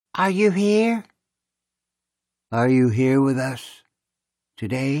Are you here? Are you here with us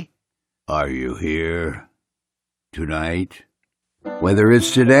today? Are you here tonight? Whether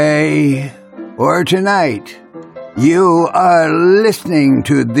it's today or tonight, you are listening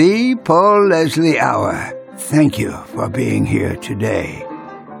to the Paul Leslie Hour. Thank you for being here today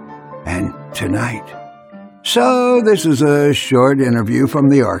and tonight. So this is a short interview from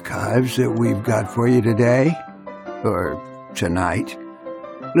the archives that we've got for you today, or tonight.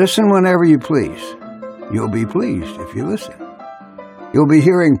 Listen whenever you please. You'll be pleased if you listen. You'll be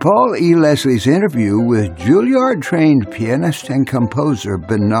hearing Paul E. Leslie's interview with Juilliard-trained pianist and composer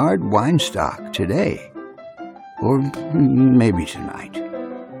Bernard Weinstock today, or maybe tonight.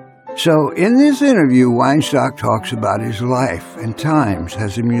 So in this interview, Weinstock talks about his life and times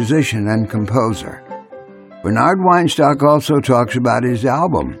as a musician and composer. Bernard Weinstock also talks about his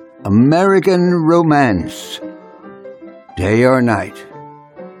album, American Romance. Day or night,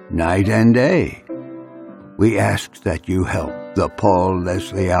 night and day, we ask that you help the Paul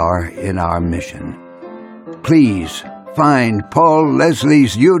Leslie Hour in our mission. Please find Paul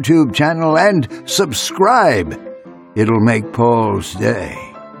Leslie's YouTube channel and subscribe. It'll make Paul's day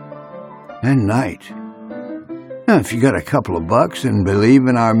and night. Now, if you got a couple of bucks and believe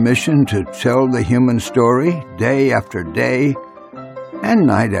in our mission to tell the human story day after day and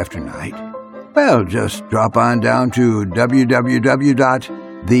night after night, well, just drop on down to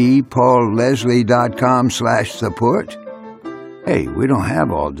www.thepaulleslie.com/support. Hey, we don't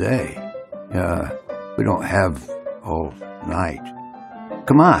have all day. We don't have all night.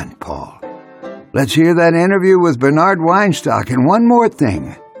 Come on, Paul. Let's hear that interview with Bernard Weinstock. And one more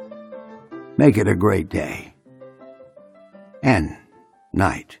thing. Make it a great day. And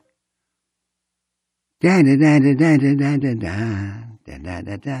night.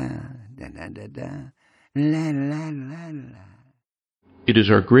 It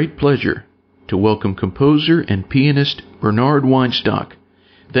is our great pleasure to welcome composer and pianist Bernard Weinstock.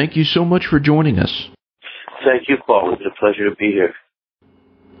 Thank you so much for joining us. Thank you, Paul. It's a pleasure to be here.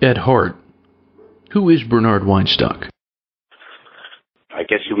 At heart, who is Bernard Weinstock? I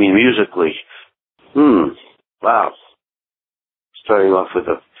guess you mean musically. Wow. Starting off with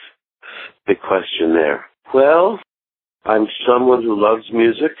a big question there. Well, I'm someone who loves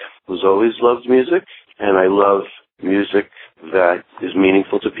music, who's always loved music, and I love music that is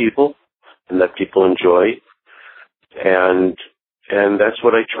meaningful to people and that people enjoy. And that's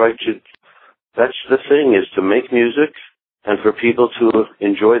what I try to, that's the thing, is to make music and for people to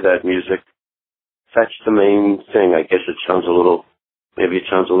enjoy that music. That's the main thing. I guess it sounds a little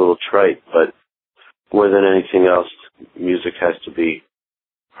trite, but more than anything else, music has to be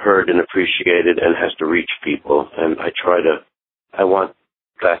heard and appreciated and has to reach people. And I want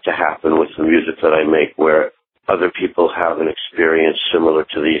that to happen with the music that I make, where other people have an experience similar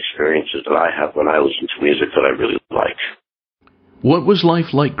to the experiences that I have when I listen to music that I really like. What was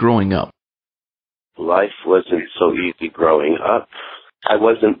life like growing up? Life wasn't so easy growing up. I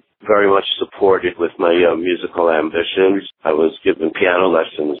wasn't very much supported with my musical ambitions. I was given piano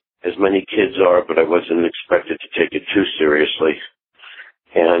lessons, as many kids are, but I wasn't expected to take it too seriously.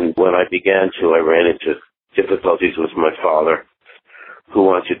 And when I began to, I ran into difficulties with my father, who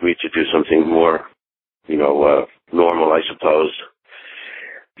wanted me to do something more, normal, I suppose.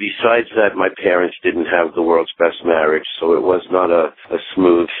 Besides that, my parents didn't have the world's best marriage, so it was not a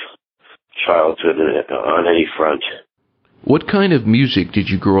smooth childhood on any front. What kind of music did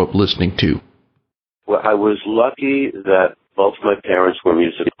you grow up listening to? Well, I was lucky that both my parents were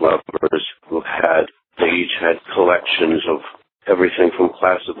music lovers they each had collections of everything from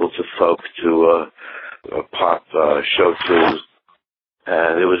classical to folk to pop show tunes.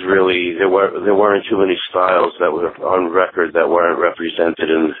 And it was really, there weren't too many styles that were on record that weren't represented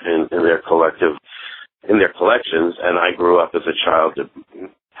in their collections. And I grew up as a child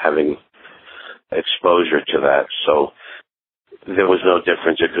having exposure to that. So there was no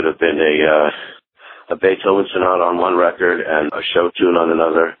difference. It could have been a Beethoven sonata on one record and a show tune on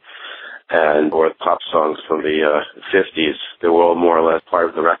another, or pop songs from the 50s. They were all more or less part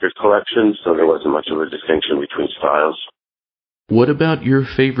of the record collection, so there wasn't much of a distinction between styles. What about your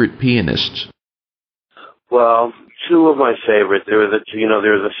favorite pianists? Well, two of my favorite. There were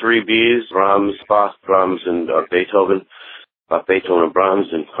the three Bs: Brahms, Bach, Brahms, and Beethoven. Beethoven and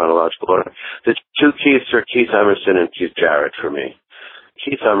Brahms in chronological order. The two Keiths are Keith Emerson and Keith Jarrett for me.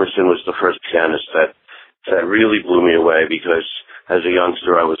 Keith Emerson was the first pianist that really blew me away, because as a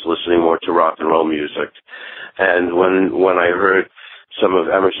youngster I was listening more to rock and roll music. And when I heard some of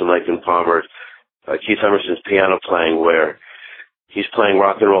Emerson, Lake and Palmer, Keith Emerson's piano playing, where he's playing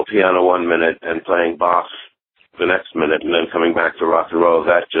rock and roll piano one minute and playing Bach the next minute, and then coming back to rock and roll,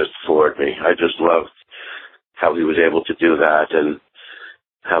 that just floored me. I just loved how he was able to do that, and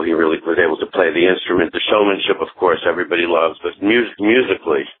how he really was able to play the instrument. The showmanship, of course, everybody loves, but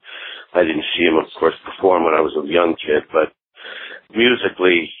musically, I didn't see him, of course, perform when I was a young kid, but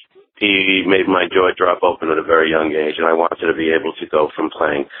musically, he made my jaw drop open at a very young age, and I wanted to be able to go from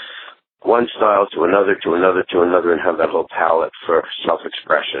playing one style to another, to another, to another, and have that whole palette for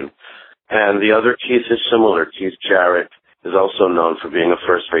self-expression. And the other Keith is similar. Keith Jarrett is also known for being a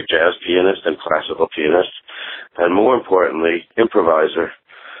first-rate jazz pianist and classical pianist, and more importantly, improviser.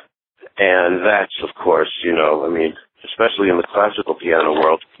 And that's, of course, especially in the classical piano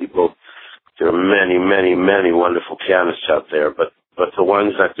world, there are many, many, many wonderful pianists out there, but the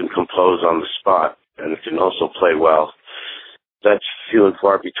ones that can compose on the spot and can also play well, that's few and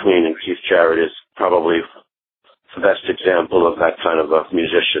far between, and Keith Jarrett is probably the best example of that kind of a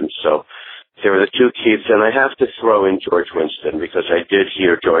musician. So there are the two Keiths, and I have to throw in George Winston, because I did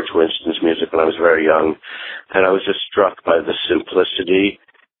hear George Winston's music when I was very young, and I was just struck by the simplicity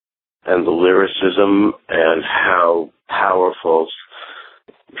and the lyricism and how powerful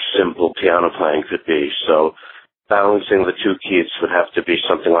simple piano playing could be. So balancing the two Keiths would have to be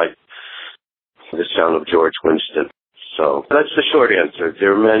something like the sound of George Winston. So that's the short answer.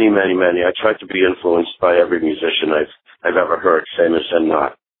 There are many, many, many. I try to be influenced by every musician I've ever heard, famous and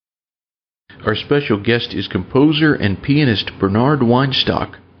not. Our special guest is composer and pianist Bernard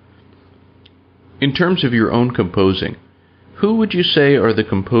Weinstock. In terms of your own composing, who would you say are the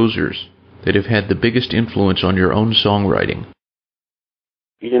composers that have had the biggest influence on your own songwriting?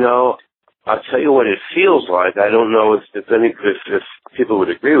 I'll tell you what it feels like. I don't know if people would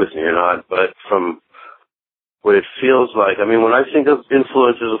agree with me or not, but from what it feels like, when I think of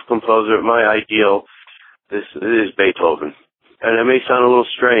influences of composer, my ideal is Beethoven. And it may sound a little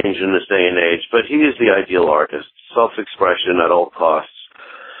strange in this day and age, but he is the ideal artist. Self-expression at all costs.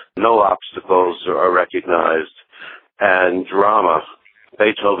 No obstacles are recognized. And drama.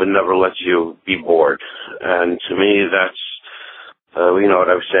 Beethoven never lets you be bored. And to me, that's, what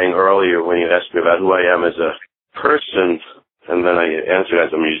I was saying earlier when you asked me about who I am as a person, and then I answered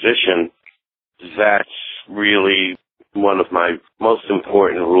as a musician, that's really one of my most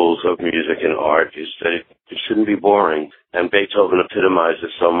important rules of music and art, is that it shouldn't be boring. And Beethoven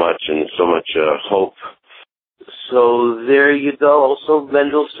epitomizes so much, and so much hope. So there you go. Also,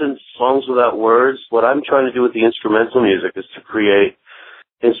 Mendelssohn's Songs Without Words. What I'm trying to do with the instrumental music is to create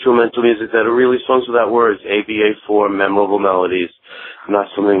instrumental music that are really songs without words, ABA form, memorable melodies, not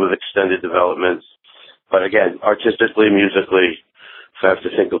something with extended developments. But again, artistically, musically, if I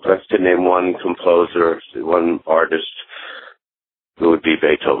have to name one composer, one artist, it would be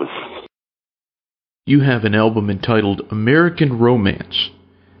Beethoven. You have an album entitled American Romance.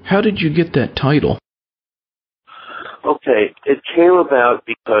 How did you get that title? Okay, it came about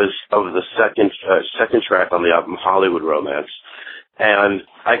because of the second track on the album, Hollywood Romance. And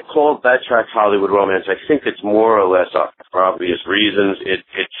I called that track Hollywood Romance. I think it's more or less for obvious reasons.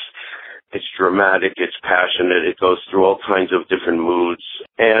 It's dramatic, it's passionate, it goes through all kinds of different moods.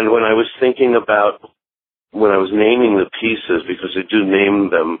 And when I was naming the pieces, because I do name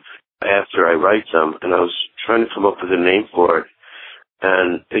them after I write them, and I was trying to come up with a name for it,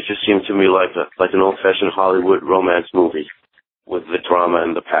 and it just seemed to me like an old-fashioned Hollywood romance movie with the drama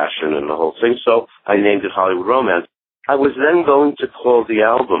and the passion and the whole thing. So I named it Hollywood Romance. I was then going to call the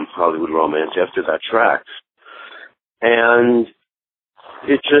album Hollywood Romance after that track. And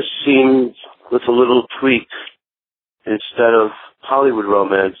it just seemed, with a little tweak, instead of Hollywood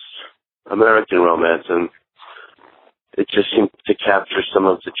Romance, American Romance, and it just seemed to capture some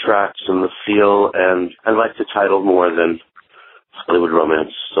of the tracks and the feel, and I liked the title more than Hollywood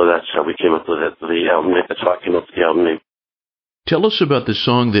Romance. So that's how we came up with it, the album name. That's how I came up with the album name. Tell us about the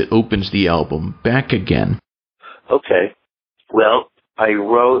song that opens the album, Back Again. Okay. Well, I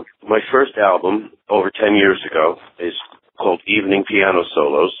wrote my first album over 10 years ago. It's called Evening Piano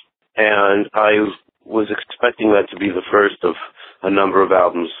Solos. And I was expecting that to be the first of a number of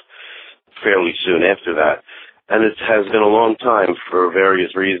albums fairly soon after that. And it has been a long time for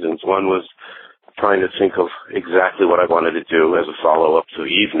various reasons. One was trying to think of exactly what I wanted to do as a follow-up to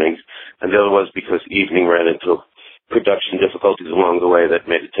Evening. And the other was because Evening ran into production difficulties along the way that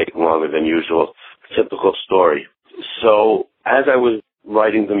made it take longer than usual. Typical story. So as I was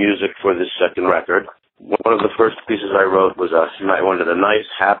writing the music for this second record, one of the first pieces I wrote was I wanted a nice,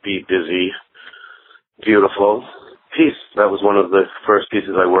 happy, busy, beautiful piece. That was one of the first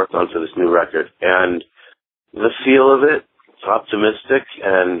pieces I worked on for this new record. And the feel of it, it's optimistic,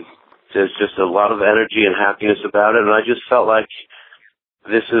 and there's just a lot of energy and happiness about it. And I just felt like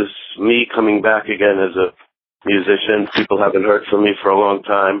this is me coming back again as a musician. People haven't heard from me for a long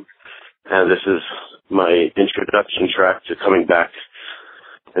time, and this is my introduction track to coming back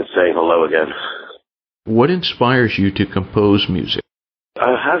and saying hello again. What inspires you to compose music?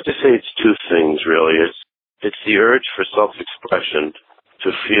 I have to say it's two things, really. It's the urge for self-expression,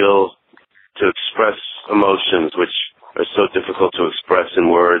 to feel, to express emotions which are so difficult to express in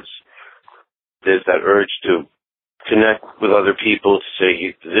words. There's that urge to connect with other people, to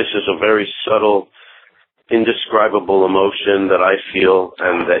say, this is a very subtle, indescribable emotion that I feel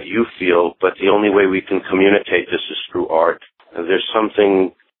and that you feel, but the only way we can communicate this is through art. And there's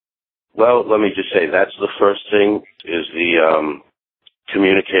something, well, let me just say, that's the first thing, is the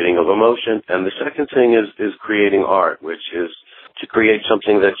communicating of emotion. And the second thing is creating art, which is to create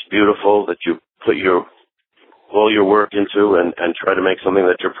something that's beautiful, that you put all your work into and try to make something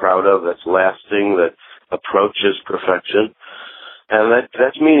that you're proud of, that's lasting, that approaches perfection, and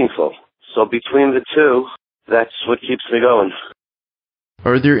that's meaningful. So between the two, that's what keeps me going.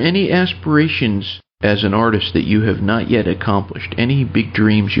 Are there any aspirations as an artist that you have not yet accomplished? Any big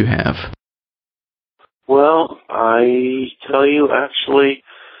dreams you have? Well, I tell you, actually,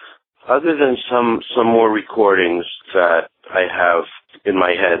 other than some more recordings that I have in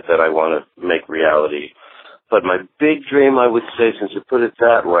my head that I want to make reality, but my big dream, I would say, since you put it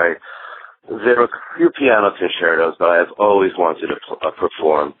that way, there are a few piano concertos that I have always wanted to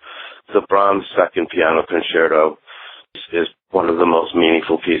perform. The Brahms Second Piano Concerto is one of the most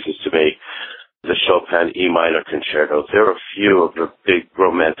meaningful pieces to me. The Chopin E Minor Concerto. There are a few of the big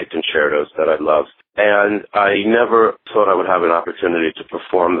romantic concertos that I love. And I never thought I would have an opportunity to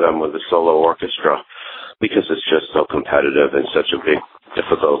perform them with a solo orchestra because it's just so competitive and such a big,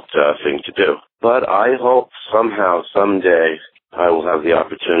 difficult thing to do. But I hope somehow, someday, I will have the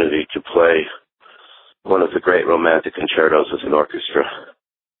opportunity to play one of the great romantic concertos with an orchestra.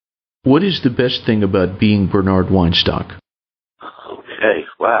 What is the best thing about being Bernard Weinstock? Okay,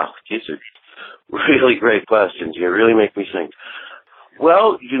 wow, these are really great questions. You really make me think.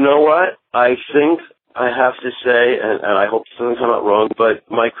 Well, you know what? I think I have to say, and I hope it doesn't come out wrong, but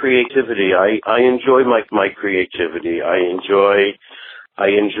my creativity. I enjoy my creativity. I enjoy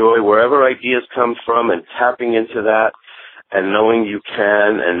wherever ideas come from and tapping into that. And knowing you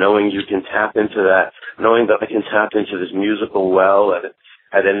can, and knowing you can tap into that, knowing that I can tap into this musical well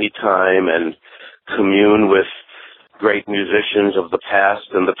at any time and commune with great musicians of the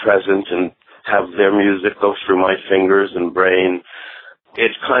past and the present and have their music go through my fingers and brain.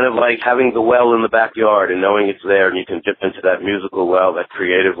 It's kind of like having the well in the backyard and knowing it's there and you can dip into that musical well, that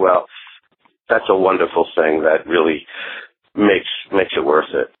creative well. That's a wonderful thing that really makes it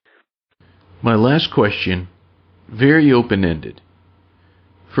worth it. My last question, very open-ended.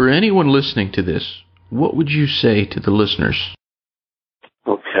 For anyone listening to this, what would you say to the listeners?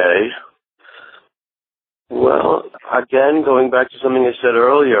 Okay. Well, again, going back to something I said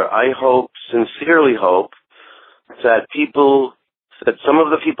earlier, I sincerely hope, that some of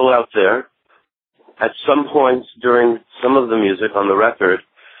the people out there, at some points during some of the music on the record,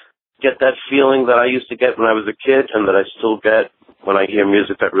 get that feeling that I used to get when I was a kid and that I still get when I hear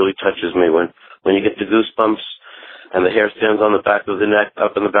music that really touches me. When you get the goosebumps and the hair stands on the back of the neck,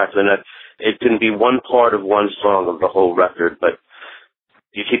 up in the back of the neck, it can be one part of one song of the whole record, but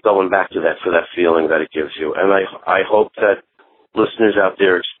you keep going back to that for that feeling that it gives you. And I hope that listeners out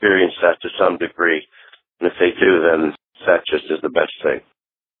there experience that to some degree. And if they do, then that just is the best thing.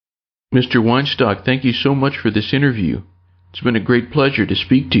 Mr. Weinstock, thank you so much for this interview. It's been a great pleasure to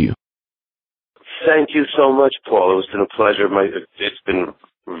speak to you. Thank you so much, Paul. It's been a pleasure. It's been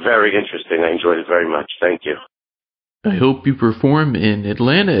very interesting. I enjoyed it very much. Thank you. I hope you perform in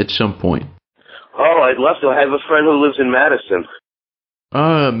Atlanta at some point. Oh, I'd love to. I have a friend who lives in Madison.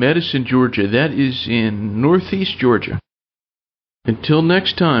 Madison, Georgia. That is in northeast Georgia. Until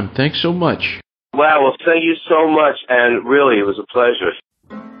next time, thanks so much. Wow, well, thank you so much, and really, it was a pleasure.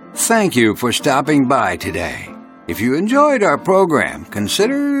 Thank you for stopping by today. If you enjoyed our program,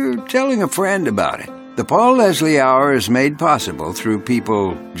 consider telling a friend about it. The Paul Leslie Hour is made possible through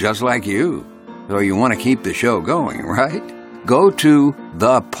people just like you. So you want to keep the show going, right? Go to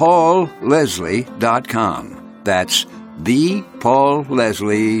thepaulleslie.com. That's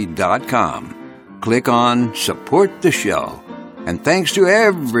thepaulleslie.com. Click on Support the Show. And thanks to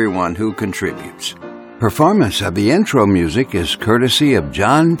everyone who contributes. Performance of the intro music is courtesy of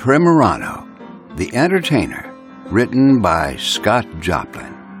John Primorano, The Entertainer, written by Scott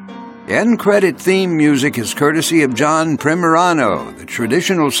Joplin. End credit theme music is courtesy of John Primorano, the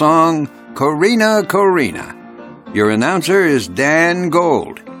traditional song Corina Corina. Your announcer is Dan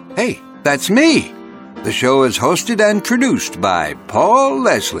Gold. Hey, that's me. The show is hosted and produced by Paul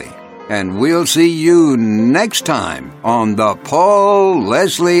Leslie. and we'll see you next time on the Paul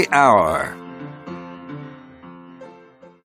Leslie Hour.